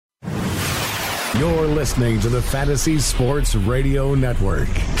You're listening to the Fantasy Sports Radio Network.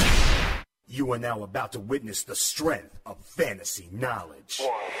 You are now about to witness the strength of fantasy knowledge.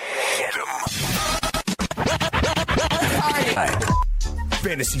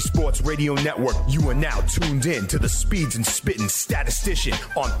 Fantasy Sports Radio Network. You are now tuned in to the Speeds and Spittin' Statistician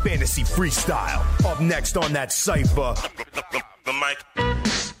on Fantasy Freestyle. Up next on that cipher, the mic.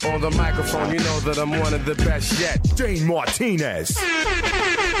 On the microphone, you know that I'm one of the best yet. Dane Martinez.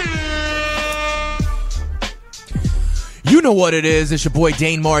 You know what it is. It's your boy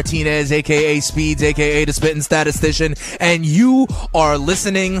Dane Martinez, a.k.a. Speeds, a.k.a. the Spittin' Statistician, and you are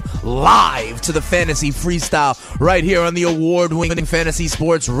listening live to the Fantasy Freestyle right here on the award-winning Fantasy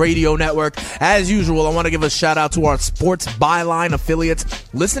Sports Radio Network. As usual, I want to give a shout-out to our Sports Byline affiliates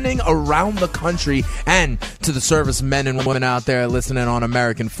listening around the country and to the servicemen and women out there listening on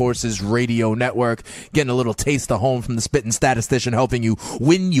American Forces Radio Network, getting a little taste of home from the Spittin' Statistician, helping you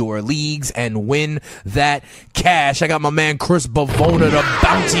win your leagues and win that cash. I got my man Chris Bavona, the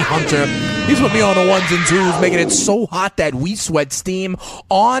bounty hunter. He's with me on the ones and twos, making it so hot that we sweat steam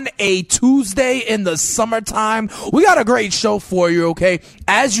on a Tuesday in the summertime. We got a great show for you, okay?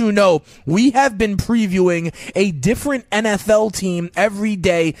 As you know, we have been previewing a different NFL team every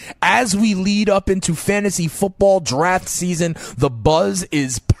day as we lead up into fantasy football draft season. The buzz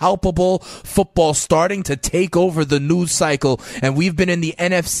is palpable. Football starting to take over the news cycle, and we've been in the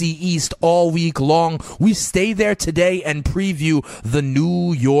NFC East all week long. We stay there today and preview the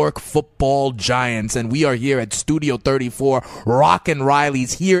New York Football Giants, and we are here at Studio 34, Rockin'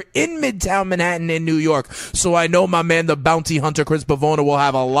 Riley's here in Midtown Manhattan in New York. So I know my man, the bounty hunter Chris Bavona, will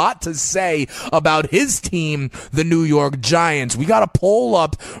have a lot to say about his team, the New York Giants. We got a poll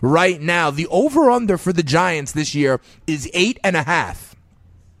up right now. The over-under for the Giants this year is 8.5.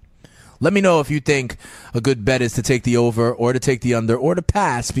 Let me know if you think a good bet is to take the over or to take the under or to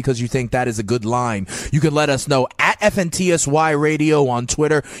pass because you think that is a good line. You can let us know at FNTSY Radio on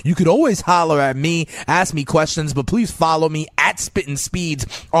Twitter. You could always holler at me, ask me questions, but please follow me at Spittin'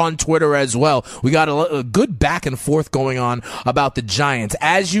 Speeds on Twitter as well. We got a good back and forth going on about the Giants.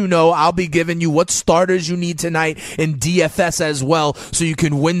 As you know, I'll be giving you what starters you need tonight in DFS as well so you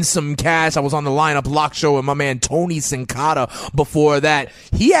can win some cash. I was on the Lineup Lock Show with my man Tony Sincata before that.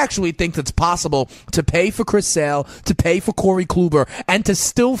 He actually thinks it's possible to pay for Chris Sale, to pay for Corey Kluber, and to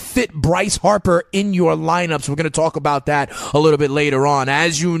still fit Bryce Harper in your lineups. We're going to talk about that a little bit later on.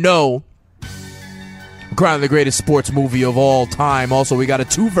 As you know, crowned the greatest sports movie of all time. Also, we got a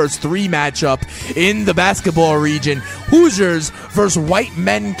 2-versus-3 matchup in the basketball region. Hoosiers versus White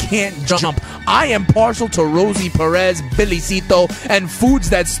Men Can't Jump. I am partial to Rosie Perez, Billycito, and foods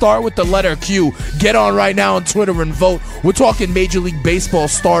that start with the letter Q. Get on right now on Twitter and vote. We're talking Major League Baseball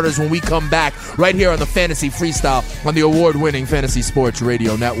starters when we come back right here on the Fantasy Freestyle on the award-winning Fantasy Sports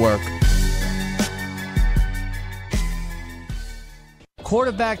Radio Network.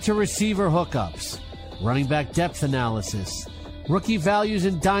 Quarterback to receiver hookups. Running back depth analysis, rookie values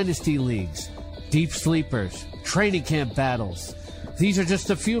in dynasty leagues, deep sleepers, training camp battles. These are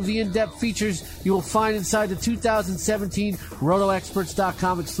just a few of the in-depth features you will find inside the 2017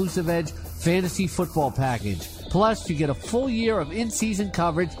 RotoExperts.com exclusive Edge Fantasy Football Package. Plus, you get a full year of in-season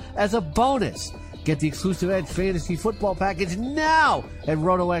coverage as a bonus. Get the exclusive Edge Fantasy Football Package now at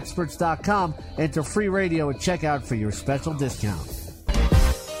RotoExperts.com. Enter free radio at checkout for your special discount.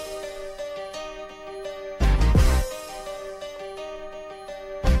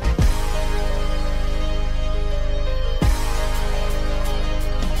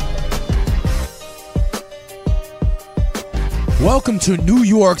 Welcome to New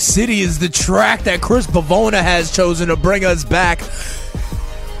York City is the track that Chris Bavona has chosen to bring us back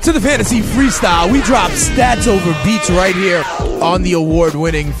to the Fantasy Freestyle. We drop stats over beats right here on the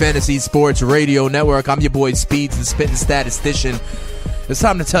award-winning Fantasy Sports Radio Network. I'm your boy Speeds, the Spittin' Statistician. It's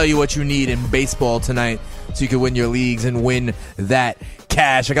time to tell you what you need in baseball tonight so you can win your leagues and win that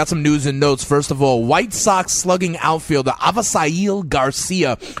cash. I got some news and notes. First of all, White Sox slugging outfielder Avisail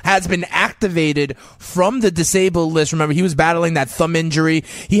Garcia has been activated from the disabled list. Remember, he was battling that thumb injury.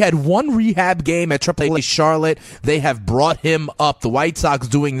 He had one rehab game at AAA Charlotte. They have brought him up. The White Sox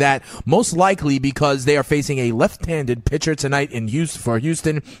doing that most likely because they are facing a left-handed pitcher tonight in Houston for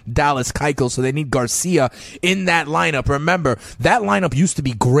Houston, Dallas Keuchel. So they need Garcia in that lineup. Remember, that lineup used to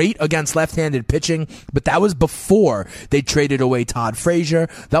be great against left-handed pitching, but that was before they traded away Todd Frazier.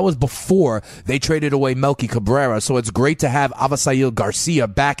 That was before they traded away Melky Cabrera. So it's great to have Avisail Garcia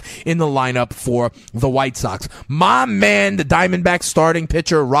back in the lineup for the White Sox. My man, the Diamondbacks starting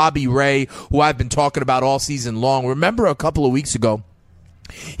pitcher, Robbie Ray, who I've been talking about all season long. Remember a couple of weeks ago,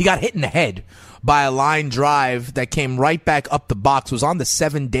 he got hit in the head by a line drive that came right back up the box, was on the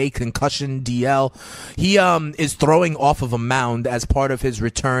 7-day concussion DL. He is throwing off of a mound as part of his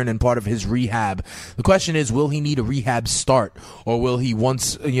return and part of his rehab. The question is, will he need a rehab start, or will he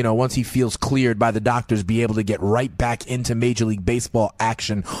once he feels cleared by the doctors be able to get right back into Major League Baseball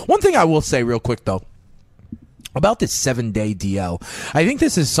action? One thing I will say real quick though, about this 7-day DL, I think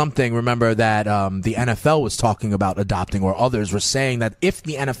this is something, remember, that the NFL was talking about adopting, or others were saying that if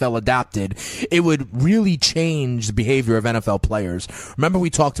the NFL adopted, it would really change the behavior of NFL players. Remember, we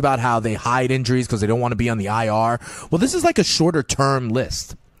talked about how they hide injuries because they don't want to be on the IR? Well, this is like a shorter term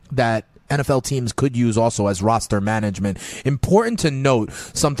list that NFL teams could use also as roster management. Important to note,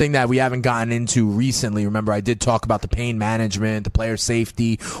 something that we haven't gotten into recently. Remember, I did talk about the pain management, the player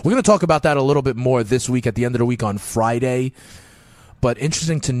safety. We're going to talk about that a little bit more this week at the end of the week on Friday. But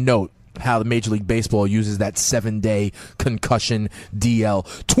interesting to note how the Major League Baseball uses that 7-day concussion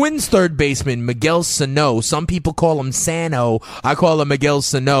DL. Twins third baseman Miguel Sano, some people call him Sano, I call him Miguel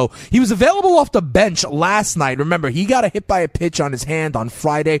Sano. He was available off the bench last night. Remember, he got a hit by a pitch on his hand on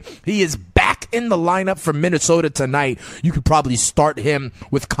Friday. He is back in the lineup for Minnesota tonight. You could probably start him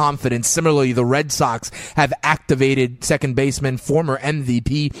with confidence. Similarly, the Red Sox have activated second baseman, former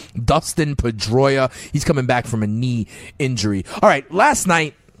MVP Dustin Pedroia. He's coming back from a knee injury. All right, last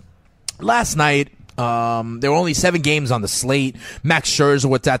night, there were only 7 games on the slate. Max Scherzer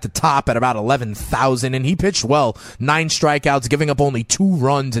was at the top at about 11,000, and he pitched well. 9 strikeouts, giving up only 2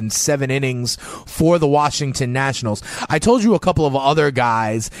 runs in 7 innings for the Washington Nationals. I told you a couple of other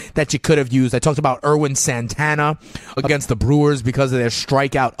guys that you could have used. I talked about Erwin Santana against the Brewers because of their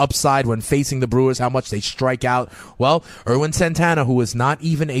strikeout upside when facing the Brewers, how much they strike out. Well, Erwin Santana, who is not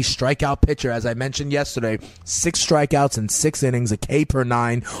even a strikeout pitcher, as I mentioned yesterday, 6 strikeouts in 6 innings, a K per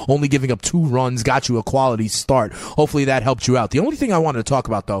 9, only giving up 2 runs, got you a quality start. Hopefully that helped you out. The only thing I wanted to talk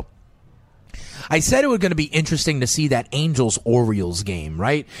about, though, I said it was going to be interesting to see that Angels-Orioles game,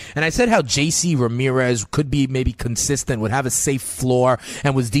 right? And I said how J.C. Ramirez could be maybe consistent, would have a safe floor,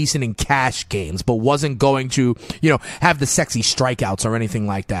 and was decent in cash games, but wasn't going to, have the sexy strikeouts or anything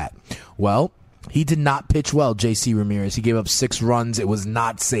like that. Well, he did not pitch well, J.C. Ramirez. He gave up 6 runs. It was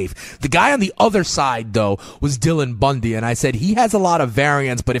not safe. The guy on the other side, though, was Dylan Bundy, and I said he has a lot of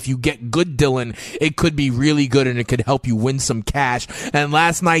variance, but if you get good Dylan, it could be really good, and it could help you win some cash. And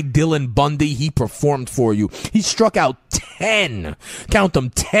last night, Dylan Bundy, he performed for you. He struck out 10, count them,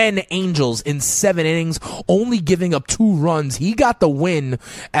 10 Angels in 7 innings, only giving up 2 runs. He got the win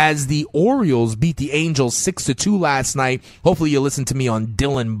as the Orioles beat the Angels 6-2 last night. Hopefully you listened to me on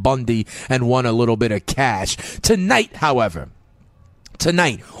Dylan Bundy and won a little bit of cash. Tonight, however,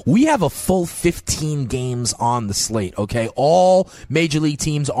 we have a full 15 games on the slate, okay? All Major League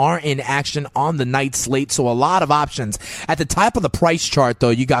teams are in action on the night slate, so a lot of options. At the top of the price chart,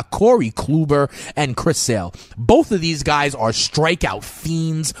 though, you got Corey Kluber and Chris Sale. Both of these guys are strikeout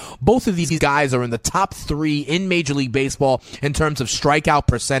fiends. Both of these guys are in the top 3 in Major League Baseball in terms of strikeout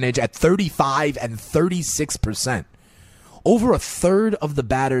percentage at 35 and 36%. Over a third of the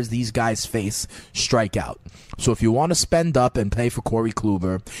batters these guys face strike out. So if you want to spend up and pay for Corey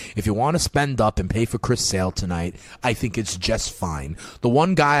Kluber, if you want to spend up and pay for Chris Sale tonight, I think it's just fine. The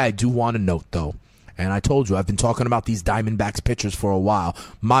one guy I do want to note, though, and I told you, I've been talking about these Diamondbacks pitchers for a while,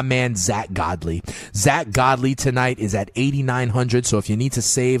 my man Zach Godley. Zach Godley tonight is at 8,900, so if you need to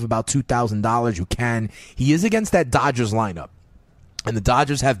save about $2,000, you can. He is against that Dodgers lineup. And the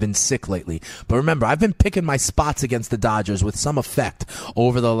Dodgers have been sick lately. But remember, I've been picking my spots against the Dodgers with some effect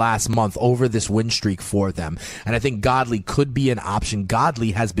over the last month, over this win streak for them. And I think Godley could be an option.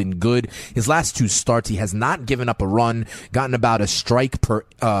 Godley has been good. His last 2 starts, he has not given up a run, gotten about a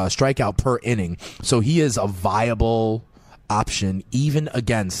strikeout per inning. So he is a viable option even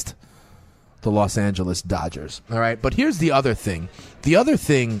against the Los Angeles Dodgers. All right, but here's the other thing. The other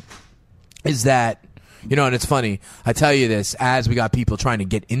thing is that, and it's funny, I tell you this as we got people trying to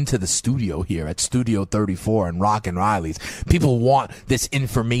get into the studio here at Studio 34 and Rock and Riley's. People want this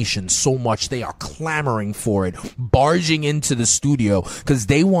information so much. They are clamoring for it, barging into the studio because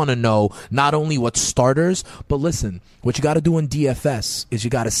they want to know not only what starters, but listen, what you got to do in DFS is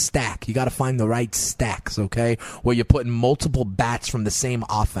you got to stack. You got to find the right stacks, okay, where you're putting multiple bats from the same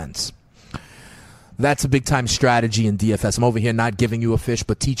offense. That's a big-time strategy in DFS. I'm over here not giving you a fish,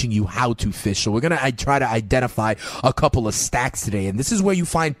 but teaching you how to fish. So we're going to try to identify a couple of stacks today. And this is where you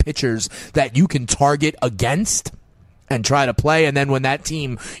find pitchers that you can target against and try to play. And then when that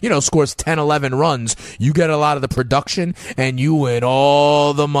team, scores 10, 11 runs, you get a lot of the production and you win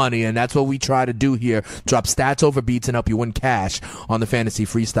all the money. And that's what we try to do here. Drop stats over beats and help you win cash on the Fantasy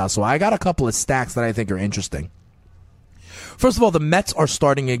Freestyle. So I got a couple of stacks that I think are interesting. First of all, the Mets are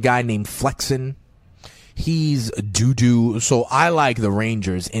starting a guy named Flexen. He's doo-doo. So I like the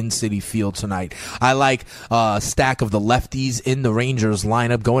Rangers in Citi Field tonight. I like a stack of the lefties in the Rangers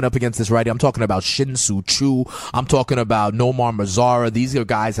lineup going up against this righty. I'm talking about Shin-Soo Choo. I'm talking about Nomar Mazara. These are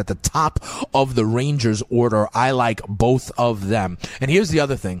guys at the top of the Rangers order. I like both of them. And here's the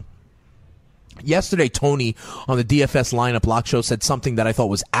other thing. Yesterday, Tony on the DFS Lineup Lock Show said something that I thought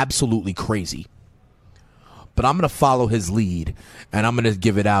was absolutely crazy. But I'm going to follow his lead, and I'm going to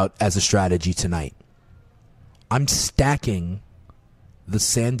give it out as a strategy tonight. I'm stacking the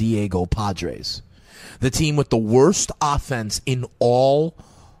San Diego Padres, the team with the worst offense in all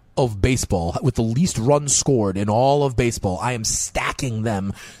of baseball, with the least runs scored in all of baseball. I am stacking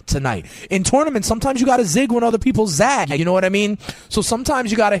them tonight. In tournaments, sometimes you got to zig when other people zag. You know what I mean? So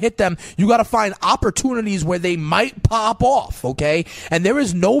sometimes you got to hit them. You got to find opportunities where they might pop off, okay? And there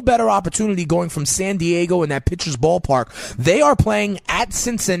is no better opportunity going from San Diego in that pitcher's ballpark. They are playing at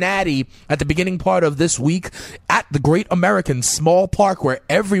Cincinnati at the beginning part of this week at the Great American Small Park where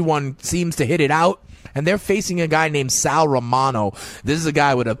everyone seems to hit it out. And they're facing a guy named Sal Romano. This is a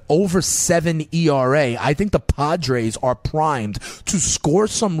guy with an over 7 ERA. I think the Padres are primed to score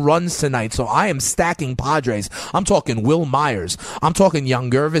some runs tonight. So I am stacking Padres. I'm talking Will Myers. I'm talking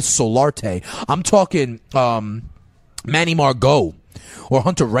Yangervis Solarte. I'm talking Manny Margot or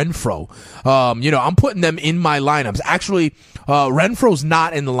Hunter Renfroe. I'm putting them in my lineups. Actually, Renfroe's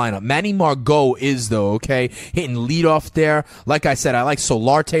not in the lineup. Manny Margot is, though, okay? Hitting leadoff there. Like I said, I like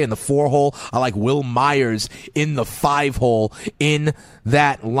Solarte in the 4-hole. I like Will Myers in the 5-hole in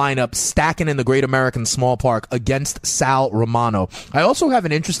that lineup, stacking in the Great American Small Park against Sal Romano. I also have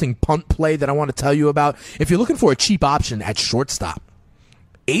an interesting punt play that I want to tell you about. If you're looking for a cheap option at shortstop,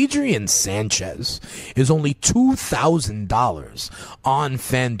 Adrian Sanchez is only $2,000 on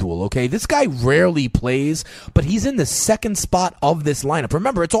FanDuel, okay? This guy rarely plays, but he's in the second spot of this lineup.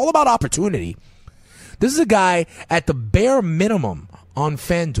 Remember, it's all about opportunity. This is a guy at the bare minimum on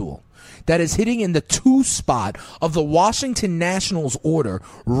FanDuel that is hitting in the 2 spot of the Washington Nationals order,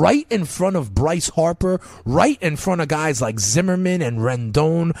 right in front of Bryce Harper, right in front of guys like Zimmerman and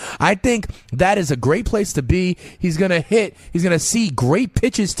Rendon. I think that is a great place to be. He's going to see great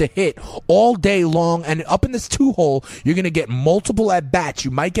pitches to hit all day long, and up in this 2-hole, you're going to get multiple at-bats.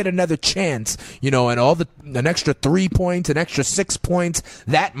 You might get another chance, and an extra 3 points, an extra 6 points,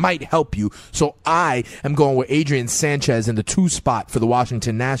 that might help you. So I am going with Adrian Sanchez in the 2 spot for the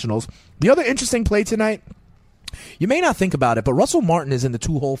Washington Nationals. The other interesting play tonight, you may not think about it, but Russell Martin is in the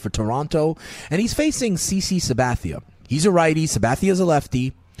 2-hole for Toronto, and he's facing CC Sabathia. He's a righty, Sabathia's a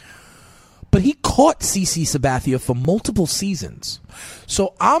lefty, but he caught CC Sabathia for multiple seasons.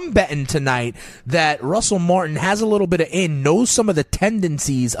 So I'm betting tonight that Russell Martin has a little bit of knows some of the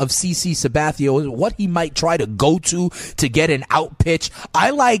tendencies of CC Sabathia, what he might try to go to get an out pitch. I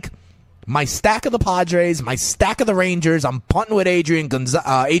like my stack of the Padres, my stack of the Rangers. I'm punting with Adrian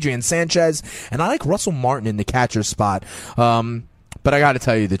Sanchez, and I like Russell Martin in the catcher spot. But I got to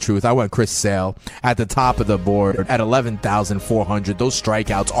tell you the truth. I went Chris Sale at the top of the board at 11,400. Those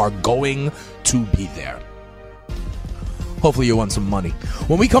strikeouts are going to be there. Hopefully you won some money.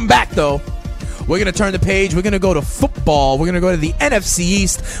 When we come back, though, we're going to turn the page. We're going to go to football. We're going to go to the NFC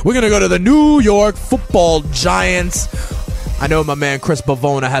East. We're going to go to the New York Football Giants. I know my man Chris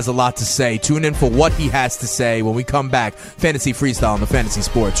Bavona has a lot to say. Tune in for what he has to say when we come back. Fantasy Freestyle on the Fantasy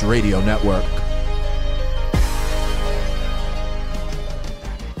Sports Radio Network.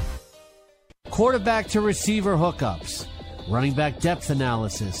 Quarterback to receiver hookups, running back depth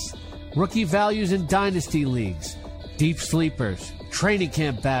analysis, rookie values in dynasty leagues, deep sleepers, training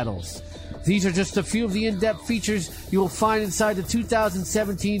camp battles. These are just a few of the in-depth features you will find inside the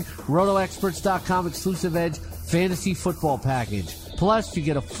 2017 RotoExperts.com exclusive Edge Fantasy Football Package. Plus, you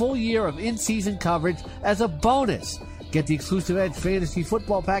get a full year of in-season coverage as a bonus. Get the exclusive Edge Fantasy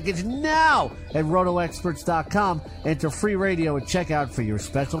Football Package now at RotoExperts.com. Enter free radio at checkout for your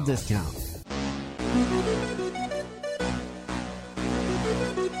special discount.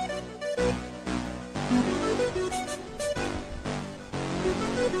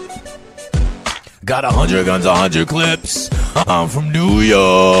 Got 100 guns, 100 clips. I'm from New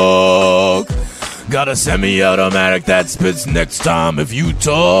York. Got a semi-automatic that spits next time if you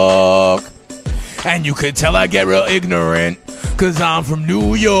talk. And you can tell I get real ignorant, 'cause I'm from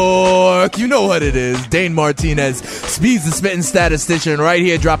New York. You know what it is. Dane Martinez, Speeds the Spittin' Statistician, right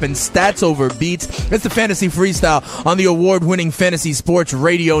here dropping stats over beats. It's the Fantasy Freestyle on the award-winning Fantasy Sports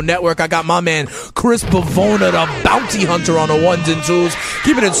Radio Network. I got my man Chris Pavona, the bounty hunter, on the ones and twos,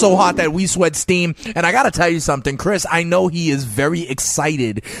 keeping it so hot that we sweat steam. And I gotta tell you something, Chris, I know he is very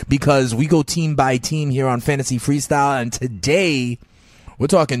excited because we go team by team here on Fantasy Freestyle, and today we're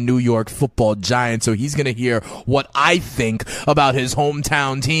talking New York Football Giants, so he's going to hear what I think about his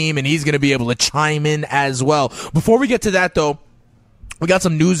hometown team, and he's going to be able to chime in as well. Before we get to that, though, we got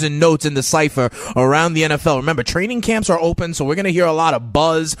some news and notes in the cipher around the NFL. Remember, training camps are open, so we're going to hear a lot of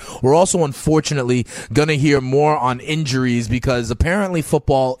buzz. We're also, unfortunately, going to hear more on injuries because apparently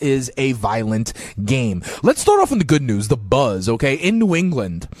football is a violent game. Let's start off with the good news, the buzz, okay? In New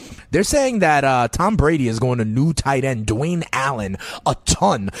England, they're saying that Tom Brady is going to new tight end Dwayne Allen a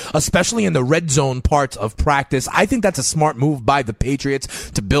ton, especially in the red zone parts of practice. I think that's a smart move by the Patriots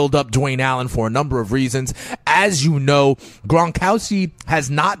to build up Dwayne Allen for a number of reasons. As you know, Gronkowski has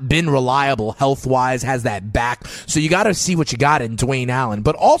not been reliable health-wise, has that back. So you got to see what you got in Dwayne Allen.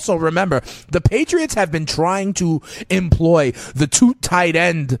 But also remember, the Patriots have been trying to employ the two tight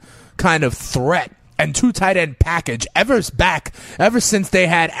end kind of threat and two tight end package ever since they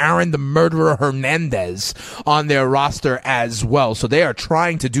had Aaron the Murderer Hernandez on their roster as well. So they are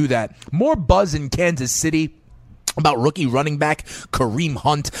trying to do that. More buzz in Kansas City about rookie running back Kareem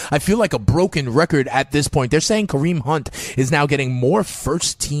Hunt. I feel like a broken record at this point. They're saying Kareem Hunt is now getting more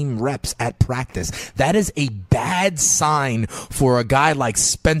first-team reps at practice. That is a bad sign for a guy like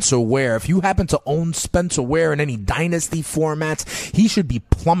Spencer Ware. If you happen to own Spencer Ware in any dynasty formats, he should be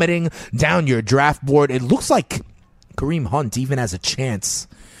plummeting down your draft board. It looks like Kareem Hunt even has a chance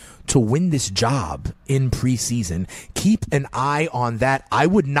to win this job in preseason. Keep an eye on that. I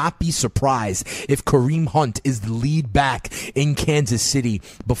would not be surprised if Kareem Hunt is the lead back in Kansas City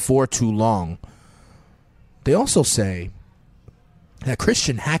before too long. They also say that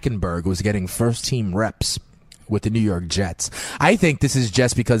Christian Hackenberg was getting first-team reps with the New York Jets. I think this is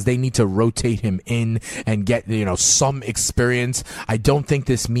just because they need to rotate him in and get, some experience. I don't think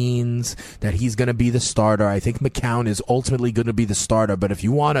this means that he's going to be the starter. I think McCown is ultimately going to be the starter, but if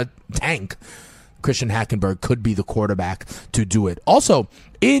you want to tank, Christian Hackenberg could be the quarterback to do it. Also,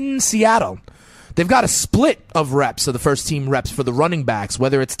 in Seattle, they've got a split of reps, of the first-team reps for the running backs,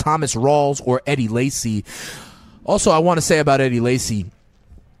 whether it's Thomas Rawls or Eddie Lacy. Also, I want to say about Eddie Lacy,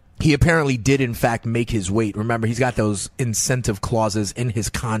 he apparently did, in fact, make his weight. Remember, he's got those incentive clauses in his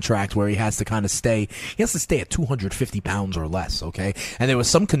contract where he has to kind of stay. He has to stay at 250 pounds or less, okay? And there was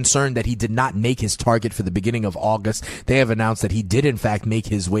some concern that he did not make his target for the beginning of August. They have announced that he did, in fact, make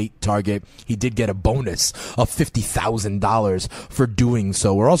his weight target. He did get a bonus of $50,000 for doing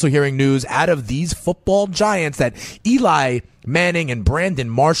so. We're also hearing news out of these football giants that Eli Manning and Brandon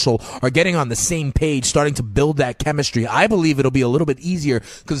Marshall are getting on the same page, starting to build that chemistry. I believe it'll be a little bit easier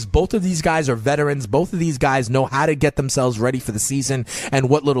because both of these guys are veterans. Both of these guys know how to get themselves ready for the season and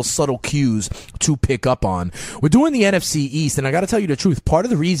what little subtle cues to pick up on. We're doing the NFC East, and I got to tell you the truth. Part of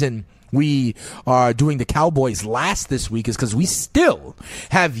the reason we are doing the Cowboys last this week is because we still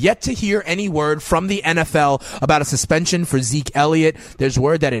have yet to hear any word from the NFL about a suspension for Zeke Elliott. There's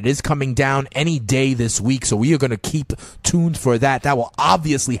word that it is coming down any day this week, so we are going to keep tuned for that. That will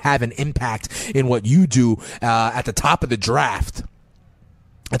obviously have an impact in what you do at the top of the draft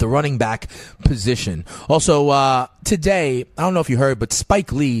at the running back position. Also, today, I don't know if you heard, but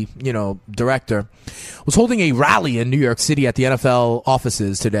Spike Lee, director, was holding a rally in New York City at the NFL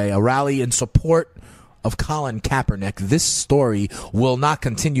offices today, a rally in support of Colin Kaepernick. This story will not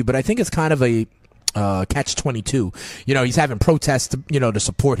continue, but I think it's kind of a catch-22. He's having protests to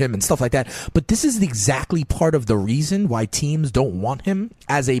support him and stuff like that. But this is exactly part of the reason why teams don't want him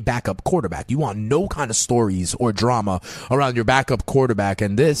as a backup quarterback. You want no kind of stories or drama around your backup quarterback,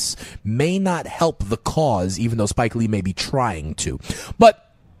 and this may not help the cause, even though Spike Lee may be trying to. But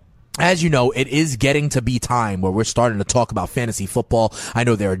as you know, it is getting to be time where we're starting to talk about fantasy football. I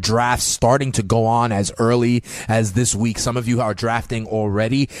know there are drafts starting to go on as early as this week. Some of you are drafting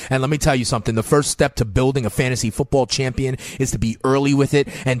already. And let me tell you something. The first step to building a fantasy football champion is to be early with it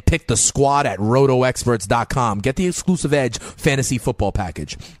and pick the squad at RotoExperts.com. Get the exclusive Edge fantasy football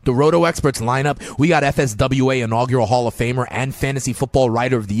package. The Roto Experts lineup, we got FSWA inaugural Hall of Famer and fantasy football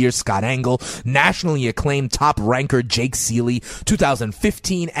writer of the year Scott Engel, nationally acclaimed top ranker Jake Seeley,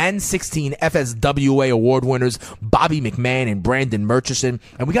 2015 and 2016 FSWA award winners Bobby McMahon and Brandon Murchison.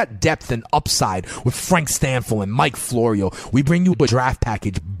 And we got depth and upside with Frank Stanfill and Mike Florio. We bring you a draft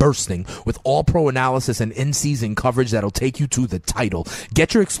package bursting with all-pro analysis and in-season coverage that'll take you to the title.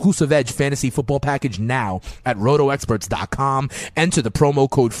 Get your exclusive Edge fantasy football package now at rotoexperts.com. Enter the promo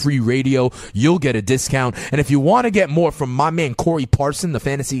code FREERADIO. You'll get a discount. And if you want to get more from my man Corey Parson, the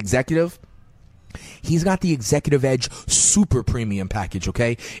fantasy executive, he's got the Executive Edge Super Premium package,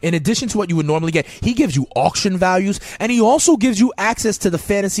 okay? In addition to what you would normally get, he gives you auction values, and he also gives you access to the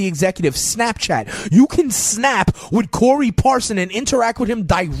Fantasy Executive Snapchat. You can snap with Corey Parson and interact with him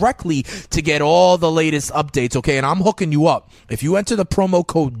directly to get all the latest updates, okay? And I'm hooking you up. If you enter the promo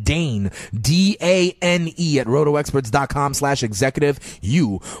code DANE, D-A-N-E, at rotoexperts.com/executive,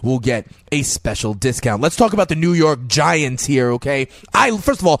 you will get a special discount. Let's talk about the New York Giants here, okay?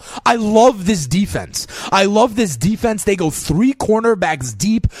 First of all, I love this defense. I love this defense. They go 3 cornerbacks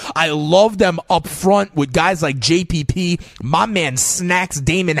deep. I love them up front with guys like JPP, my man Snacks,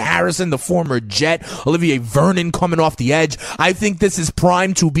 Damon Harrison, the former Jet, Olivier Vernon coming off the edge. I think this is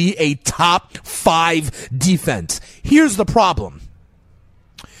primed to be a top 5 defense. Here's the problem.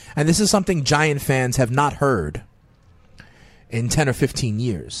 And this is something Giant fans have not heard in 10 or 15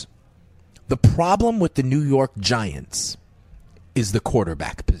 years. The problem with the New York Giants is the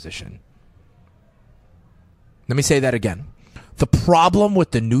quarterback position. Let me say that again. The problem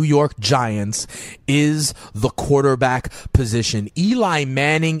with the New York Giants is the quarterback position. Eli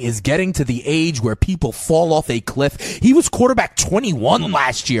Manning is getting to the age where people fall off a cliff. He was quarterback 21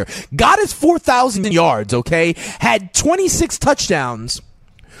 last year. Got his 4,000 yards, okay? Had 26 touchdowns.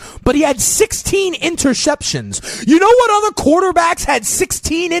 But he had 16 interceptions. You know what other quarterbacks had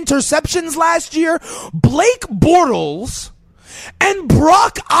 16 interceptions last year? Blake Bortles and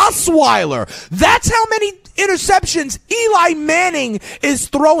Brock Osweiler. That's how many interceptions Eli Manning is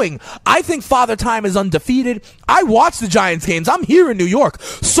throwing. I think Father Time is undefeated. I watch the Giants games. I'm here in New York.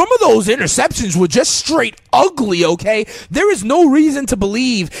 Some of those interceptions were just straight ugly, okay? There is no reason to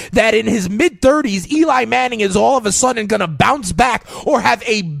believe that in his mid-30s, Eli Manning is all of a sudden going to bounce back or have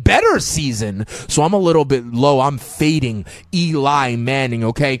a better season. So I'm a little bit low. I'm fading Eli Manning,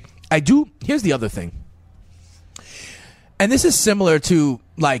 okay? Here's the other thing. And this is similar to,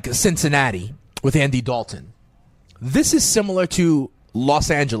 like, Cincinnati with Andy Dalton. This is similar to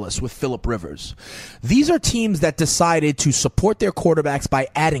Los Angeles with Phillip Rivers. These are teams that decided to support their quarterbacks by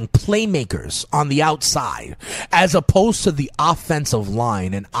adding playmakers on the outside as opposed to the offensive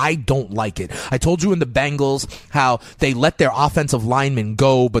line, and I don't like it. I told you in the Bengals how they let their offensive linemen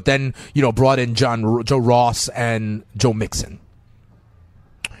go, but then, brought in Joe Ross and Joe Mixon.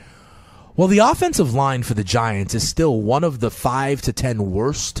 Well, the offensive line for the Giants is still one of the 5 to 10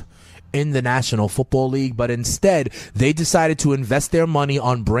 worst in the National Football League, but instead they decided to invest their money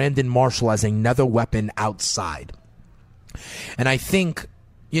on Brandon Marshall as another weapon outside. And I think,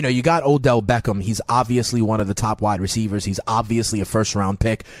 you got Odell Beckham. He's obviously one of the top wide receivers. He's obviously a first-round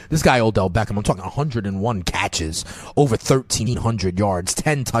pick. This guy, Odell Beckham, I'm talking 101 catches, over 1,300 yards,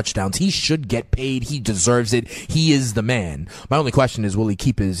 10 touchdowns. He should get paid. He deserves it. He is the man. My only question is, will he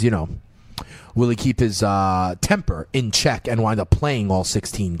keep his, temper in check and wind up playing all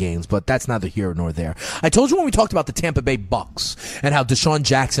 16 games? But that's neither here nor there. I told you when we talked about the Tampa Bay Bucks and how Deshaun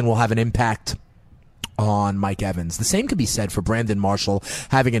Jackson will have an impact on Mike Evans. The same could be said for Brandon Marshall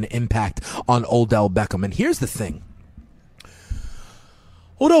having an impact on Odell Beckham. And here's the thing.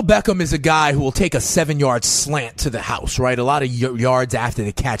 Odell Beckham is a guy who will take a 7-yard slant to the house, right? A lot of yards after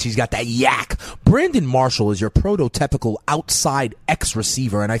the catch. He's got that yak. Brandon Marshall is your prototypical outside X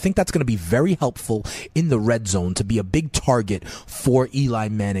receiver, and I think that's going to be very helpful in the red zone to be a big target for Eli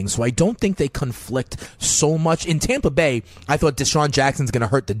Manning. So I don't think they conflict so much. In Tampa Bay, I thought Deshaun Jackson's going to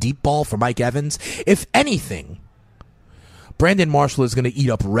hurt the deep ball for Mike Evans. If anything, Brandon Marshall is going to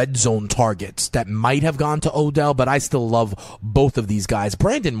eat up red zone targets that might have gone to Odell, but I still love both of these guys.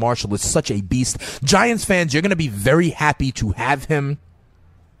 Brandon Marshall is such a beast. Giants fans, you're going to be very happy to have him.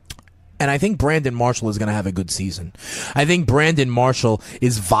 And I think Brandon Marshall is going to have a good season. I think Brandon Marshall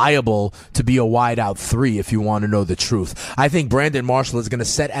is viable to be a wideout 3 if you want to know the truth. I think Brandon Marshall is going to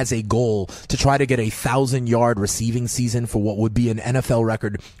set as a goal to try to get a 1,000-yard receiving season for what would be an NFL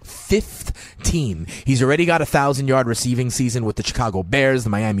record 5th team. He's already got a 1,000-yard receiving season with the Chicago Bears,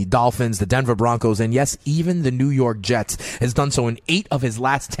 the Miami Dolphins, the Denver Broncos, and yes, even the New York Jets. Has done so in 8 of his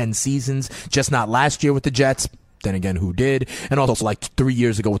last 10 seasons, just not last year with the Jets. Then again, who did? And also like 3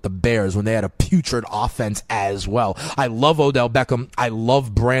 years ago with the Bears when they had a putrid offense as well. I love Odell Beckham. I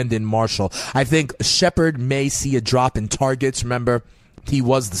love Brandon Marshall. I think Shepard may see a drop in targets. Remember, he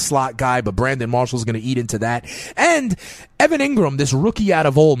was the slot guy, but Brandon Marshall's going to eat into that. And Evan Ingram, this rookie out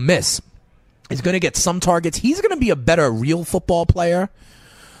of Ole Miss, is going to get some targets. He's going to be a better real football player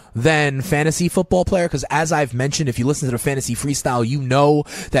than fantasy football player, because as I've mentioned, if you listen to the Fantasy Freestyle, you know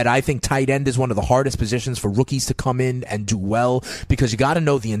that I think tight end is one of the hardest positions for rookies to come in and do well, because you got to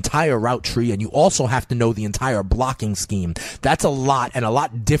know the entire route tree, and you also have to know the entire blocking scheme. That's a lot, and a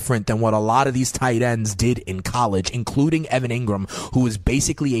lot different than what a lot of these tight ends did in college, including Evan Ingram, who is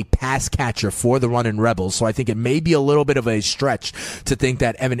basically a pass catcher for the running Rebels. So I think it may be a little bit of a stretch to think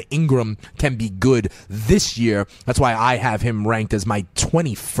that Evan Ingram can be good this year. That's why I have him ranked as my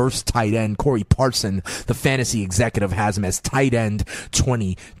 21st tight end. Corey Parson, the fantasy executive, has him as tight end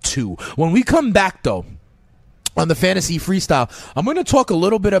 22. When we come back, though, on the Fantasy Freestyle, I'm going to talk a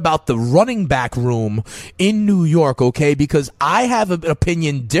little bit about the running back room in New York, okay? Because I have an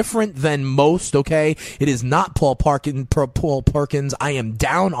opinion different than most, okay? It is not Paul Perkins. I am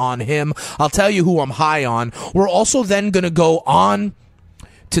down on him. I'll tell you who I'm high on. We're also then going to go on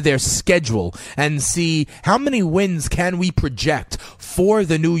to their schedule and see how many wins can we project for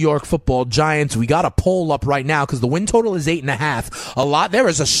the New York Football Giants. We got a poll up right now because the win total is 8.5. There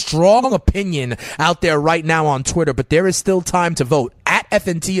is a strong opinion out there right now on Twitter, but there is still time to vote. At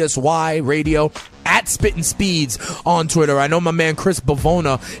FNTSY Radio, at Spittin' Speeds on Twitter. I know my man Chris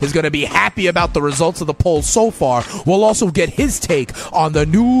Bavona is going to be happy about the results of the poll so far. We'll also get his take on the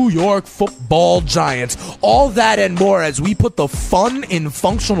New York Football Giants. All that and more as we put the fun in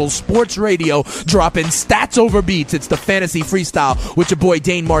functional sports radio, dropping stats over beats. It's the Fantasy Freestyle with your boy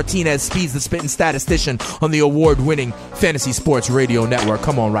Dane Martinez, Speeds the Spittin' Statistician on the award-winning Fantasy Sports Radio Network.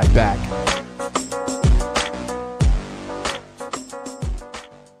 Come on right back.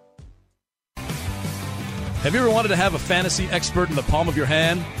 Have you ever wanted to have a fantasy expert in the palm of your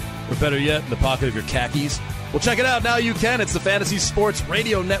hand? Or better yet, in the pocket of your khakis? Well, check it out. Now you can. It's the Fantasy Sports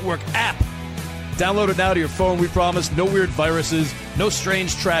Radio Network app. Download it now to your phone. We promise no weird viruses, no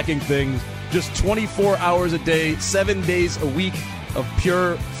strange tracking things. Just 24 hours a day, 7 days a week of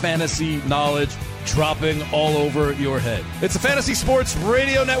pure fantasy knowledge dropping all over your head. It's the Fantasy Sports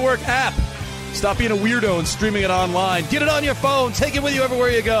Radio Network app. Stop being a weirdo and streaming it online. Get it on your phone. Take it with you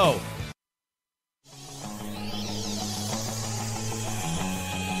everywhere you go.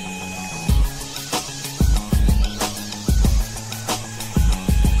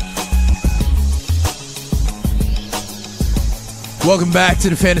 Welcome back to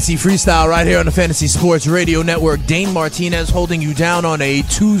the Fantasy Freestyle right here on the Fantasy Sports Radio Network. Dane Martinez holding you down on a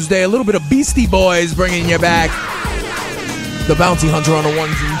Tuesday. A little bit of Beastie Boys bringing you back. The Bounty Hunter on the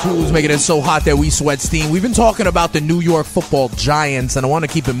ones and twos, making it so hot that we sweat steam. We've been talking about the New York Football Giants, and I want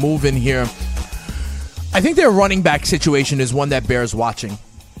to keep it moving here. I think their running back situation is one that bears watching.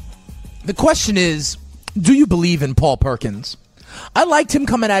 The question is, do you believe in Paul Perkins? I liked him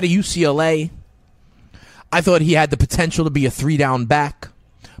coming out of UCLA. I thought he had the potential to be a 3-down back.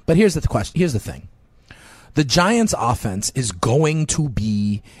 But here's the question. Here's the thing. The Giants' offense is going to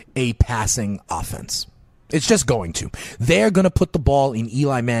be a passing offense. It's just going to. They're going to put the ball in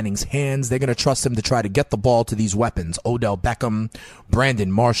Eli Manning's hands. They're going to trust him to try to get the ball to these weapons. Odell Beckham,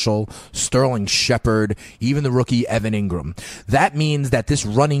 Brandon Marshall, Sterling Shepard, even the rookie Evan Ingram. That means that this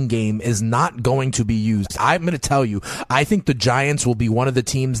running game is not going to be used. I'm going to tell you, I think the Giants will be one of the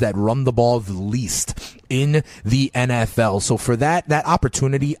teams that run the ball the least in the NFL. So for that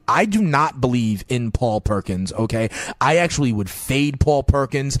opportunity, I do not believe in Paul Perkins, okay? I actually would fade Paul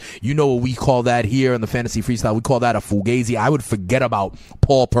Perkins. You know what we call that here in the Fantasy Freestyle. We call that a fugazi. I would forget about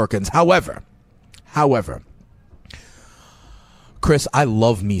Paul Perkins. However, Chris, I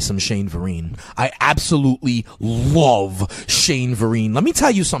love me some Shane Vereen. I absolutely love Shane Vereen. Let me tell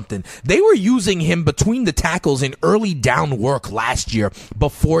you something. They were using him between the tackles in early down work last year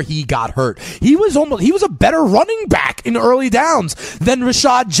before he got hurt. He was a better running back in early downs than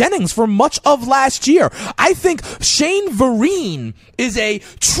Rashad Jennings for much of last year. I think Shane Vereen is a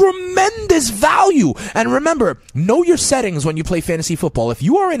tremendous value. And remember, know your settings when you play fantasy football. If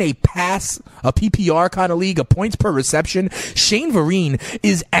you are in a PPR kind of league, a points per reception, Shane Vereen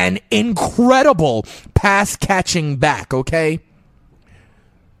is an incredible pass catching back, okay?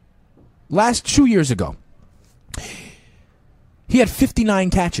 Last 2 years ago, he had 59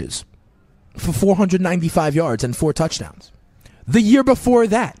 catches for 495 yards and 4 touchdowns. The year before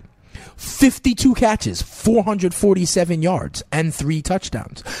that, 52 catches, 447 yards and 3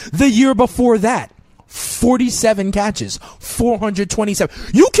 touchdowns. The year before that, 47 catches, 427.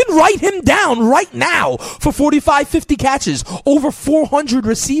 You can write him down right now for 45, 50 catches, over 400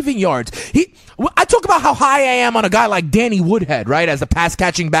 receiving yards. I talk about how high I am on a guy like Danny Woodhead, right, as a pass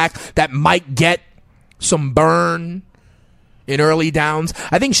catching back that might get some burn in early downs.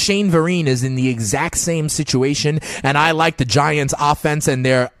 I think Shane Vereen is in the exact same situation, and I like the Giants offense and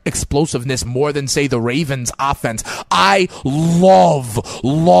their explosiveness more than, say, the Ravens offense. I love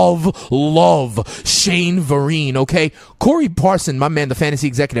Shane Vereen, okay? Corey Parson, my man, the fantasy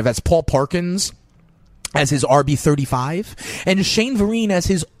executive, has Paul Parkins as his RB35 and Shane Vereen as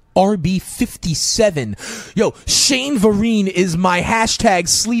his RB57. Yo, Shane Vereen is my hashtag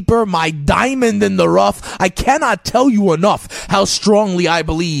sleeper, my diamond in the rough. I cannot tell you enough how strongly I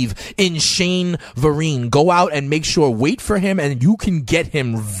believe in Shane Vereen. Go out and make sure, wait for him, and you can get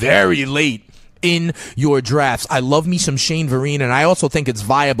him very late in your drafts. I love me some Shane Vereen, and I also think it's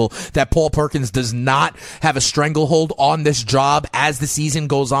viable that Paul Perkins does not have a stranglehold on this job as the season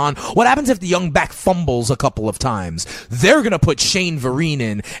goes on. What happens if the young back fumbles a couple of times? They're going to put Shane Vereen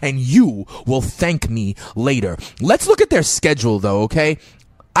in, and you will thank me later. Let's look at their schedule, though, okay?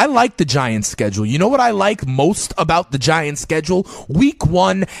 I like the Giants' schedule. You know what I like most about the Giants' schedule? Week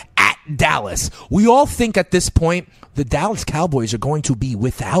 1 at Dallas. We all think at this point the Dallas Cowboys are going to be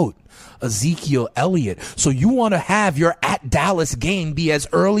without Ezekiel Elliott. So you want to have your at Dallas game be as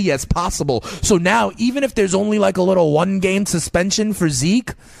early as possible. So now, even if there's only like a little 1-game suspension for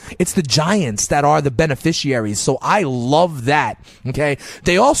Zeke, it's the Giants that are the beneficiaries. So I love that. Okay.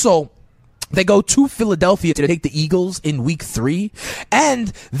 They go to Philadelphia to take the Eagles in week 3,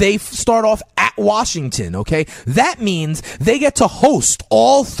 and they start off at Washington, okay? That means they get to host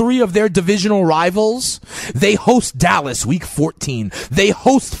all 3 of their divisional rivals. They host Dallas week 14. They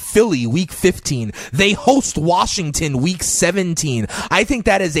host Philly week 15. They host Washington week 17. I think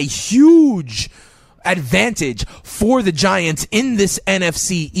that is a huge advantage for the Giants in this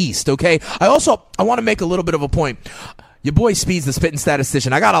NFC East, okay? I want to make a little bit of a point. Your boy Speeds, the spitting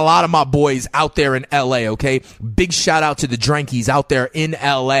statistician. I got a lot of my boys out there in L.A., okay? Big shout out to the Drankies out there in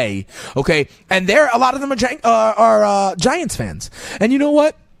L.A., okay? And a lot of them are Giants fans. And you know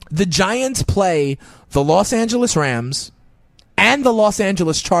what? The Giants play the Los Angeles Rams and the Los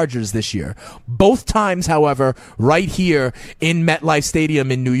Angeles Chargers this year. Both times, however, right here in MetLife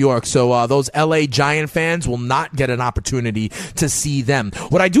Stadium in New York. So those LA Giant fans will not get an opportunity to see them.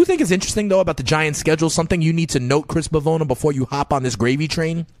 What I do think is interesting, though, about the Giants' schedule, something you need to note, Chris Bavona, before you hop on this gravy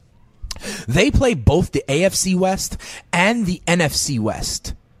train, they play both the AFC West and the NFC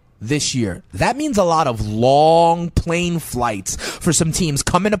West this year. That means a lot of long plane flights for some teams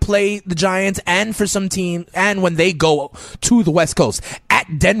coming to play the Giants, and for some teams, and when they go to the West Coast,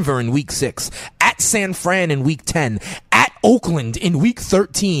 at Denver in week 6, at San Fran in week 10, at Oakland in week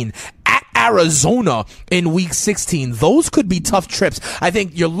 13, at Arizona in week 16. Those could be tough trips. I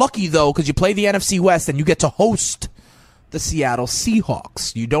think you're lucky, though, because you play the NFC West and you get to host the Seattle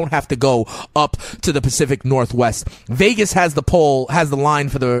Seahawks. You don't have to go up to the Pacific Northwest. Vegas has the line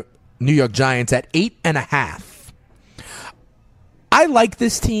for the New York Giants at 8.5. I like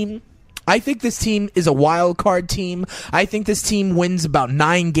this team. I think this team is a wild card team. I think this team wins about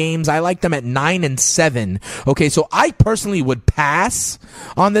 9 games. I like them at 9-7. Okay, so I personally would pass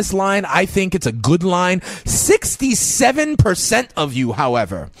on this line. I think it's a good line. 67% of you,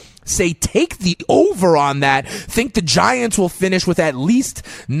 however, say take the over on that. Think the Giants will finish with at least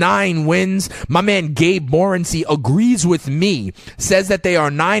 9 wins. My man Gabe Morency agrees with me. Says that they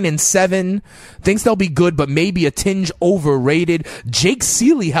are 9-7. Thinks they'll be good, but maybe a tinge overrated. Jake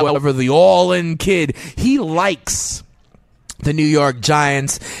Seeley, however, the all-in kid, he likes the New York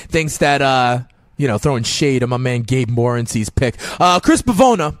Giants. Thinks that, throwing shade on my man Gabe Morency's pick. Chris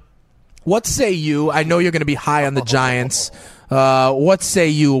Bavona, what say you? I know you're going to be high on the Giants. What say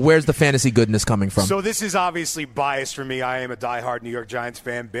you? Where's the fantasy goodness coming from? So this is obviously biased for me. I am a diehard New York Giants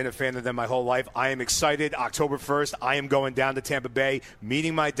fan. Been a fan of them my whole life. I am excited. October 1st, I am going down to Tampa Bay,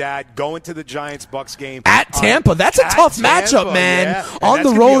 meeting my dad, going to the Giants-Bucks game. At Tampa. That's a tough matchup, man. Yeah. On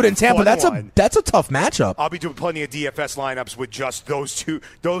the road in Tampa, that's a tough matchup. I'll be doing plenty of DFS lineups with just those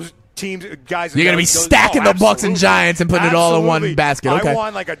teams, guys. You're going to be stacking the Bucks and Giants and putting it all in one basket. Okay.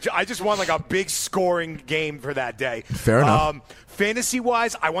 I just want a big scoring game for that day. Fair enough.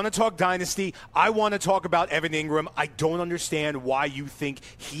 Fantasy-wise, I want to talk Dynasty. I want to talk about Evan Ingram. I don't understand why you think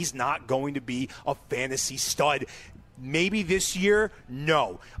he's not going to be a fantasy stud. Maybe this year?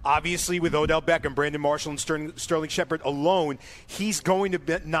 No. Obviously, with Odell Beckham, Brandon Marshall, and Sterling Shepard alone, he's going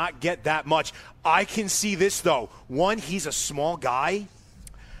to not get that much. I can see this, though. One, he's a small guy.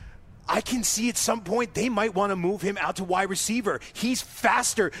 I can see at some point they might want to move him out to wide receiver. He's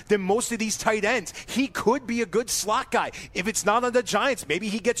faster than most of these tight ends. He could be a good slot guy. If it's not on the Giants, maybe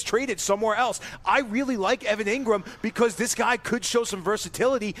he gets traded somewhere else. I really like Evan Ingram because this guy could show some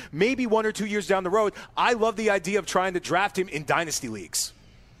versatility maybe 1 or 2 years down the road. I love the idea of trying to draft him in dynasty leagues.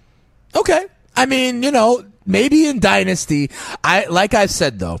 Okay. I mean, Maybe in Dynasty. Like I've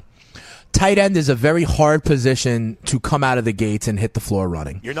said, though, tight end is a very hard position to come out of the gates and hit the floor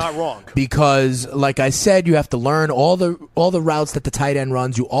running. You're not wrong. Because, like I said, you have to learn all the routes that the tight end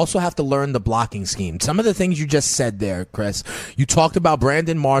runs. You also have to learn the blocking scheme. Some of the things you just said there, Chris, you talked about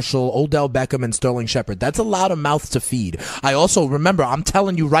Brandon Marshall, Odell Beckham, and Sterling Shepard. That's a lot of mouths to feed. I also, remember, I'm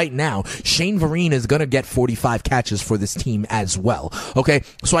telling you right now, Shane Vereen is going to get 45 catches for this team as well. Okay?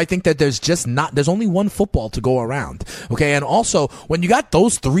 So I think that there's only one football to go around. Okay? And also, when you got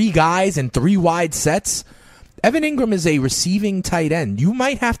those three guys in 3 wide sets, Evan Ingram is a receiving tight end. You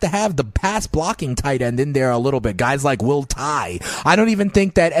might have to have the pass blocking tight end in there a little bit. Guys like Will Tye. I don't even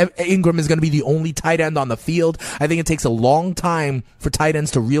think that Ingram is going to be the only tight end on the field. I think it takes a long time for tight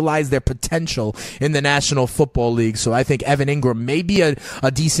ends to realize their potential in the National Football League. So I think Evan Ingram may be a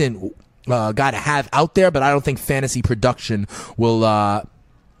decent guy to have out there, but I don't think fantasy production will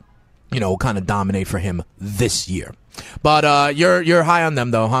kind of dominate for him this year. But you're high on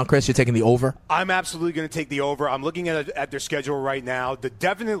them, though, huh, Chris? You're taking the over? I'm absolutely going to take the over. I'm looking at their schedule right now. The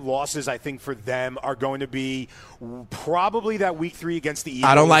definite losses, I think, for them are going to be probably that week 3 against the Eagles.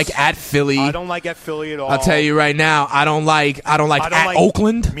 I don't like at Philly. I don't like at Philly at all. I'll tell you right now, I don't like at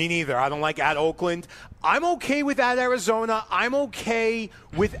Oakland. Me neither. I don't like at Oakland. I'm okay with at Arizona. I'm okay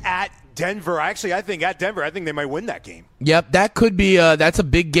with at Denver. Actually, I think at Denver, I think they might win that game. Yep, that could be that's a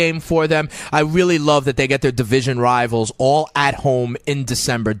big game for them. I really love that they get their division rivals all at home in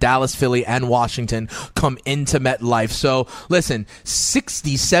December. Dallas, Philly, and Washington come into MetLife. So, listen,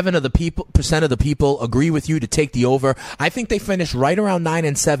 67% of the people agree with you to take the over. I think they finish right around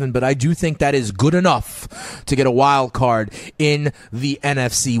 9-7, but I do think that is good enough to get a wild card in the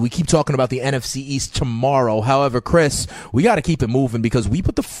NFC. We keep talking about the NFC East tomorrow. However, Chris, we got to keep it moving because we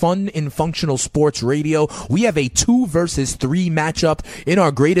put the fun in functional sports radio. We have a 2 versus 3 matchup in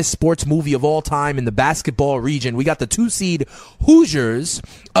our greatest sports movie of all time in the basketball region. We got the 2 seed Hoosiers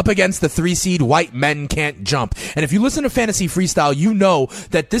up against the 3 seed White Men Can't Jump. And if you listen to Fantasy Freestyle, you know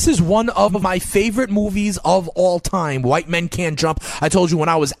that this is one of my favorite movies of all time, White Men Can't Jump. I told you when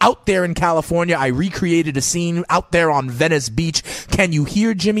I was out there in California, I recreated a scene out there on Venice Beach. Can you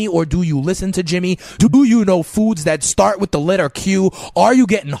hear Jimmy or do you listen to Jimmy? Do you know foods that start with the letter Q? Are you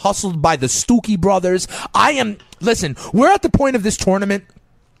getting hustled by the Stookie brothers? Listen, we're at the point of this tournament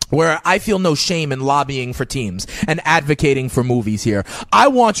where I feel no shame in lobbying for teams and advocating for movies here. I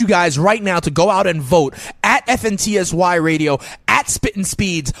want you guys right now to go out and vote at FNTSY Radio, at Spittin'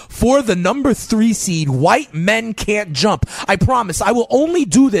 Speeds for the number 3 seed, White Men Can't Jump. I promise I will only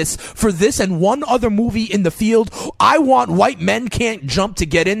do this for this and one other movie in the field. I want White Men Can't Jump to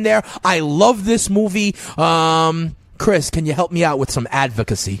get in there. I love this movie. Chris, can you help me out with some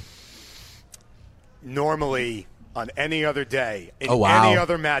advocacy? Normally, on any other day, in any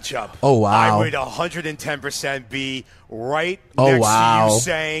other matchup, I would 110% be right next to you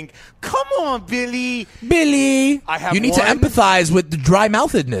saying, come on, Billy. You need to empathize with the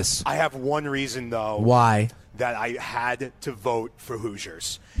dry-mouthedness. I have one reason, though. Why? That I had to vote for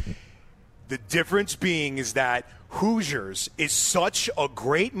Hoosiers. The difference being is that Hoosiers is such a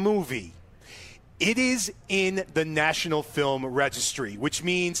great movie. It is in the National Film Registry, which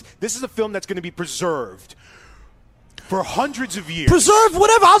means this is a film that's going to be preserved for hundreds of years. Preserve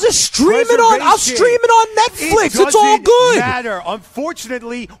whatever. I'll just stream it on. I'll stream it on Netflix. It's all good. Matter.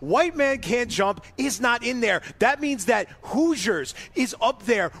 Unfortunately, White Man Can't Jump is not in there. That means that Hoosiers is up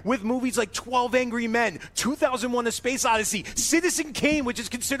there with movies like 12 Angry Men, 2001: A Space Odyssey, Citizen Kane, which is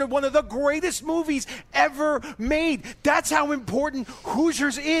considered one of the greatest movies ever made. That's how important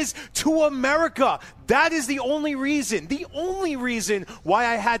Hoosiers is to America. That is the only reason why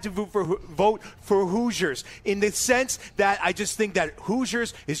I had to vote for Hoosiers, in the sense that I just think that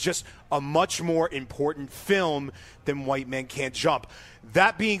Hoosiers is just a much more important film than White Men Can't Jump.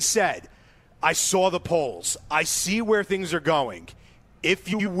 That being said, I saw the polls. I see where things are going. If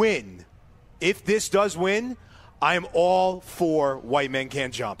this does win, I am all for White Men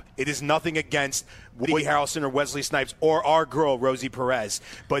Can't Jump. It is nothing against Woody Harrelson or Wesley Snipes or our girl, Rosie Perez,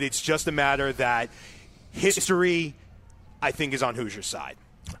 but it's just a matter that history, I think, is on Hoosiers' side.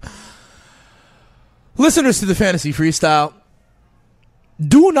 Listeners to the Fantasy Freestyle,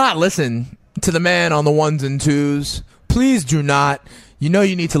 do not listen to the man on the 1s and 2s. Please do not. You know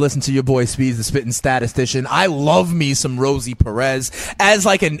you need to listen to your boy Speeds, the Spittin' Statistician. I love me some Rosie Perez. As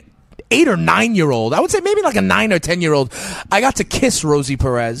like an 8 or 9-year-old, I would say maybe like a 9 or 10-year-old, I got to kiss Rosie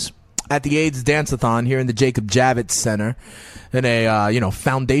Perez at the AIDS Dance-a-thon here in the Jacob Javits Center in a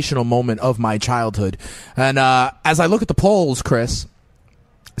foundational moment of my childhood. And as I look at the polls, Chris,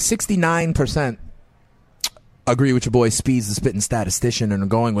 69% agree with your boy Speeds, the spitting statistician, and are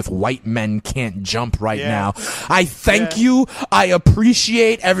going with White Men Can't Jump now. I thank you. I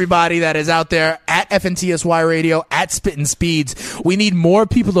appreciate everybody that is out there at FNTSY Radio, at Spittin' Speeds. We need more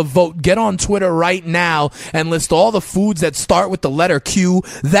people to vote. Get on Twitter right now and list all the foods that start with the letter Q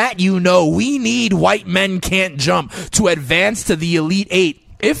that you know. We need White Men Can't Jump to advance to the Elite Eight.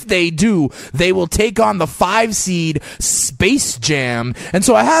 If they do, they will take on the 5 seed Space Jam. And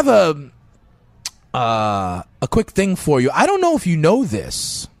so I have a quick thing for you. I don't know if you know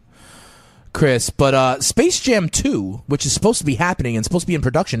this, Chris, but Space Jam 2, which is supposed to be happening and supposed to be in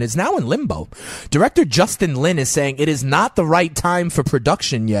production, is now in limbo. Director Justin Lin is saying it is not the right time for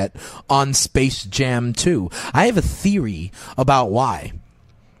production yet on Space Jam 2. I have a theory about why.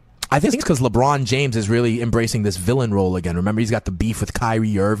 I think it's because LeBron James is really embracing this villain role again. Remember, he's got the beef with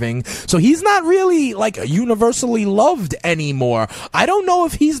Kyrie Irving. So he's not really like universally loved anymore. I don't know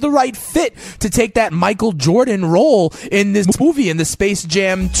if he's the right fit to take that Michael Jordan role in this movie, in the Space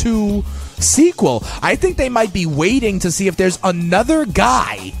Jam 2 sequel. I think they might be waiting to see if there's another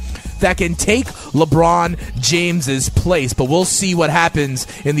guy that can take LeBron James's place, but we'll see what happens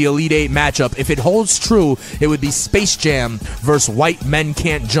in the Elite Eight matchup. If it holds true, it would be Space Jam versus White Men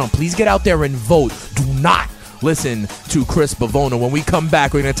Can't Jump. Please get out there and vote. Do not listen to Chris Bavona. When we come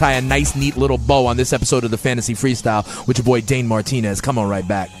back, we're going to tie a nice, neat little bow on this episode of the Fantasy Freestyle with your boy Dane Martinez. Come on right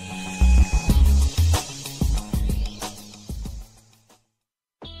back.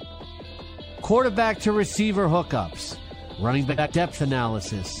 Quarterback to receiver hookups, running back depth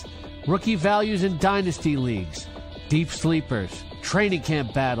analysis, rookie values in dynasty leagues, deep sleepers, training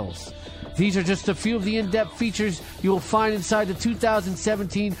camp battles. These are just a few of the in-depth features you will find inside the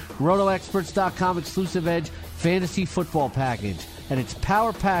 2017 RotoExperts.com exclusive Edge Fantasy Football Package. And it's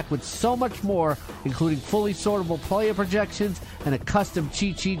power-packed with so much more, including fully sortable player projections and a custom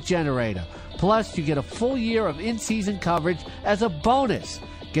cheat sheet generator. Plus, you get a full year of in-season coverage as a bonus.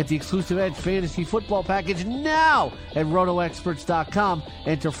 Get the exclusive Edge Fantasy Football Package now at RotoExperts.com.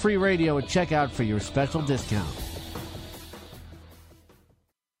 Enter free radio at checkout for your special discount.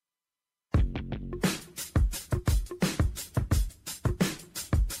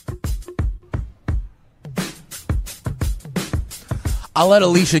 I'll let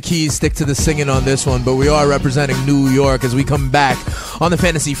Alicia Keys stick to the singing on this one, but we are representing New York as we come back on the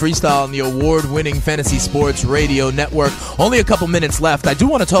Fantasy Freestyle on the award-winning Fantasy Sports Radio Network. Only a couple minutes left. I do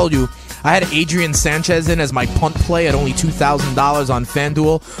want to tell you, I had Adrian Sanchez in as my punt play at only $2,000 on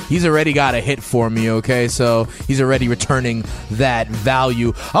FanDuel. He's already got a hit for me, okay? So he's already returning that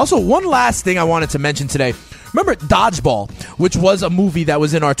value. Also, one last thing I wanted to mention today. Remember Dodgeball, which was a movie that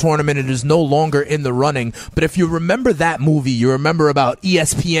was in our tournament and is no longer in the running. But if you remember that movie, you remember about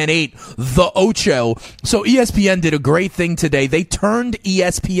ESPN 8, The Ocho. So ESPN did a great thing today. They turned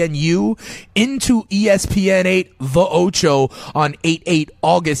ESPNU into ESPN 8, The Ocho on 8/8,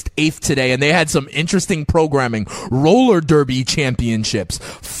 August 8th today. And they had some interesting programming. Roller Derby Championships,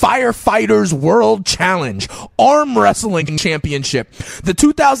 Firefighters World Challenge, Arm Wrestling Championship, the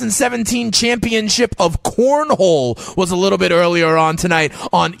 2017 Championship of Cornhole was a little bit earlier on tonight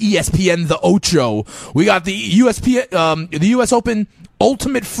on ESPN The Ocho. We got the US Open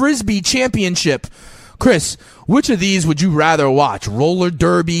Ultimate Frisbee Championship. Chris, which of these would you rather watch? Roller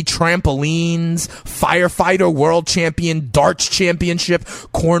derby, trampolines, firefighter world champion, darts championship,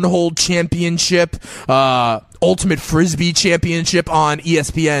 cornhole championship, Ultimate Frisbee Championship on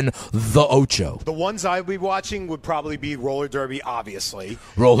ESPN The Ocho. The ones I'd be watching would probably be roller derby, obviously.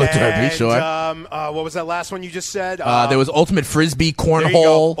 Roller derby, sure. What was that last one you just said? There was Ultimate Frisbee, cornhole. There you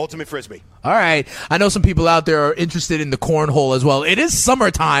go. Ultimate Frisbee. All right. I know some people out there are interested in the cornhole as well. It is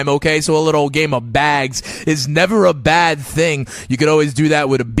summertime, okay? So a little game of bags is never a bad thing. You could always do that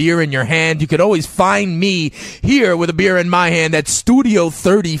with a beer in your hand. You could always find me here with a beer in my hand at Studio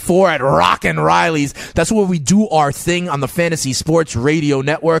 34 at Rockin' Riley's. That's where we do our thing on the Fantasy Sports Radio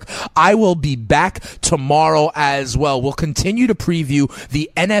Network. I will be back tomorrow as well. We'll continue to preview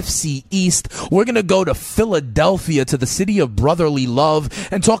the NFC East. We're going to go to Philadelphia, to the city of brotherly love,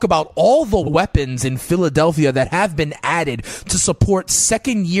 and talk about all the weapons in Philadelphia that have been added to support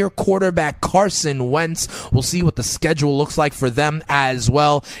second-year quarterback Carson Wentz. We'll see what the schedule looks like for them as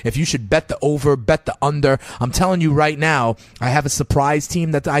well. If you should bet the over, bet the under. I'm telling you right now, I have a surprise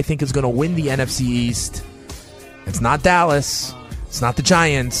team that I think is going to win the NFC East. It's not Dallas, it's not the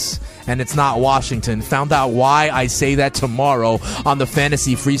Giants, and it's not Washington. Found out why I say that tomorrow on the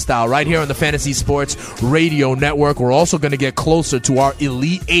Fantasy Freestyle right here on the Fantasy Sports Radio Network. We're also going to get closer to our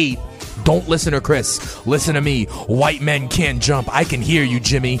Elite Eight Don't listen to Chris. Listen to me. White men can't jump. I can hear you,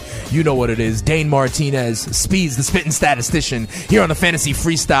 Jimmy. You know what it is. Dane Martinez, Speeds, the spitting statistician, here on the Fantasy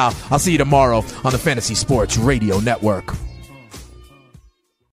Freestyle. I'll see you tomorrow on the Fantasy Sports Radio Network.